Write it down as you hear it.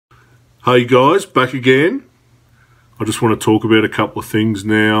Hey guys, back again. I just want to talk about a couple of things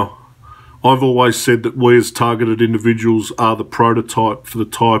now. I've always said that we as targeted individuals are the prototype for the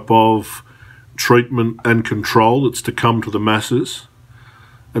type of treatment and control that's to come to the masses.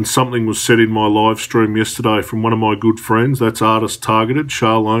 And something was said in my live stream yesterday from one of my good friends, that's Artist Targeted,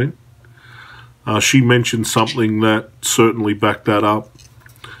 Charlene. She mentioned something that certainly backed that up.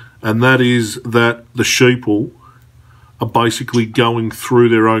 And that is that the sheeple are basically going through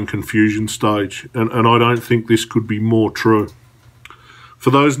their own confusion stage. And I don't think this could be more true. For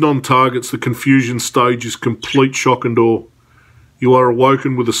those non-targets, the confusion stage is complete shock and awe. You are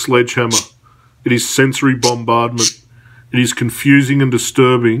awoken with a sledgehammer. It is sensory bombardment. It is confusing and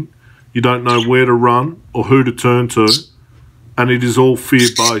disturbing. You don't know where to run or who to turn to. And it is all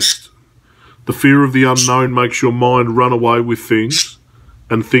fear-based. The fear of the unknown makes your mind run away with things,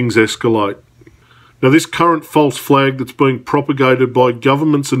 and things escalate. Now, this current false flag that's being propagated by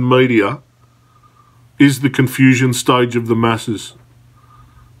governments and media is the confusion stage of the masses.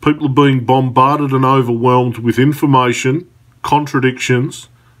 People are being bombarded and overwhelmed with information, contradictions,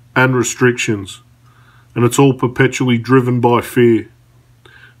 and restrictions. And it's all perpetually driven by fear.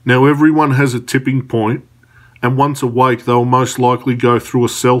 Now, everyone has a tipping point, and once awake, they'll most likely go through a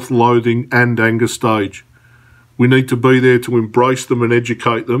self-loathing and anger stage. We need to be there to embrace them and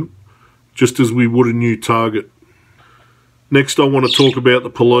educate them, just as we would a new target. Next, I want to talk about the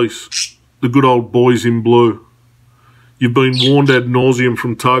police, the good old boys in blue. You've been warned ad nauseum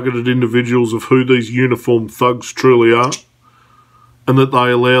from targeted individuals of who these uniformed thugs truly are, and that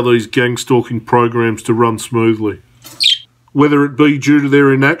they allow these gang-stalking programs to run smoothly. Whether it be due to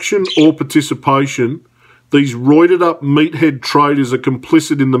their inaction or participation, these roided-up meathead traders are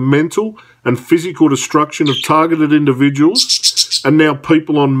complicit in the mental and physical destruction of targeted individuals and now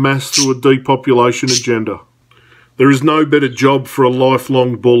people en masse through a depopulation agenda. There is no better job for a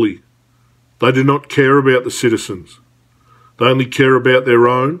lifelong bully. They do not care about the citizens. They only care about their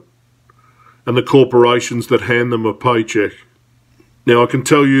own and the corporations that hand them a paycheck. Now, I can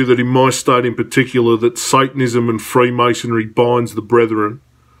tell you that in my state in particular, that Satanism and Freemasonry binds the brethren,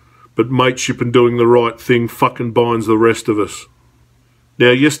 but mateship and doing the right thing fucking binds the rest of us. Now,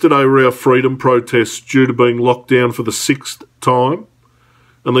 yesterday were our freedom protests due to being locked down for the 6th time,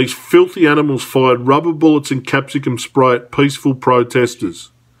 and these filthy animals fired rubber bullets and capsicum spray at peaceful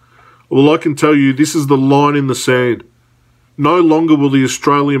protesters. Well, I can tell you this is the line in the sand. No longer will the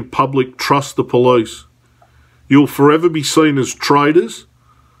Australian public trust the police. You'll forever be seen as traitors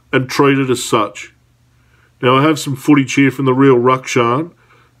and treated as such. Now, I have some footage here from the real Ruckshan,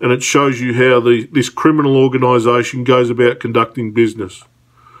 and it shows you how this criminal organisation goes about conducting business.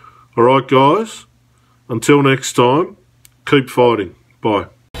 All right, guys, until next time, keep fighting. Bye.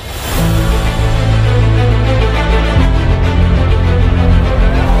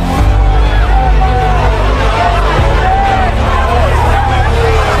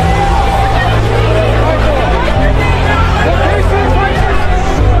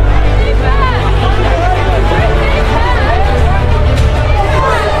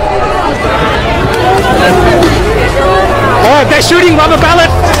 They're shooting rubber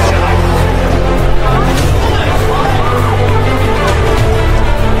pellets!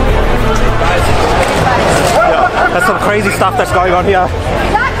 That's some crazy stuff that's going on here.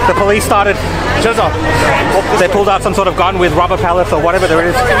 The police started, they pulled out some sort of gun with rubber pellets or whatever there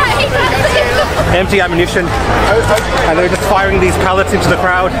is. Empty ammunition. And they were just firing these pellets into the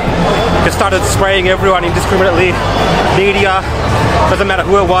crowd. Just started spraying everyone indiscriminately. Media, doesn't matter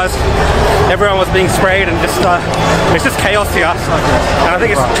who it was. Everyone was being sprayed and just, it's just chaos here. And I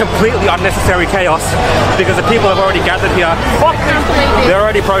think it's completely unnecessary chaos because the people have already gathered here. They're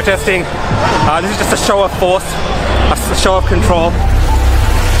already protesting. This is just a show of force, a show of control.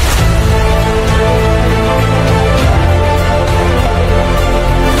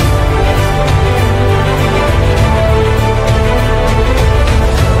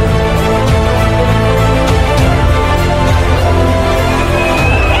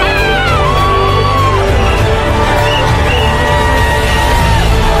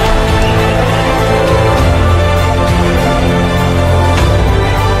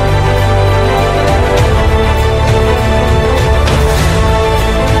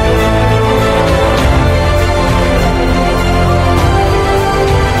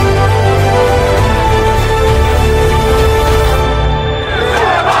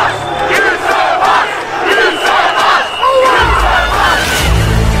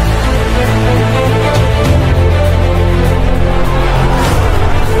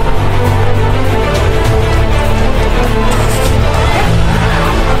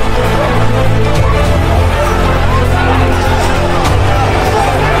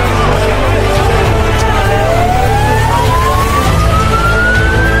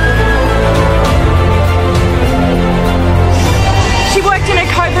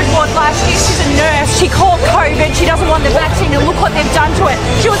 done to it.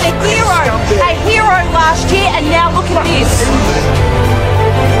 She was a hero last year, and now look at this.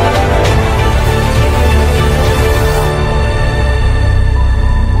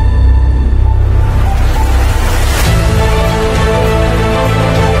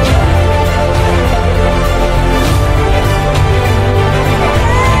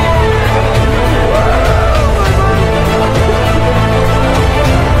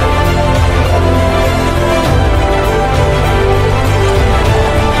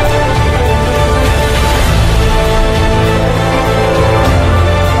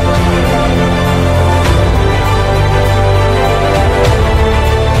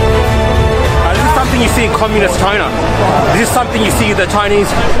 You see in communist China. This is something you see the Chinese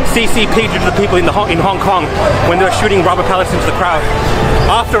CCP do to the people in Hong Kong when they were shooting rubber pellets into the crowd.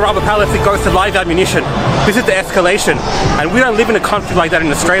 After rubber pellets, it goes to live ammunition. This is the escalation, and we don't live in a country like that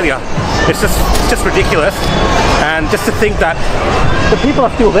in Australia. It's just ridiculous, and just to think that the people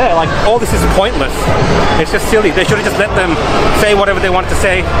are still there, like all this is pointless. It's just silly. They should have just let them say whatever they wanted to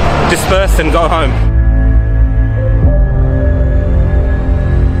say, disperse and go home.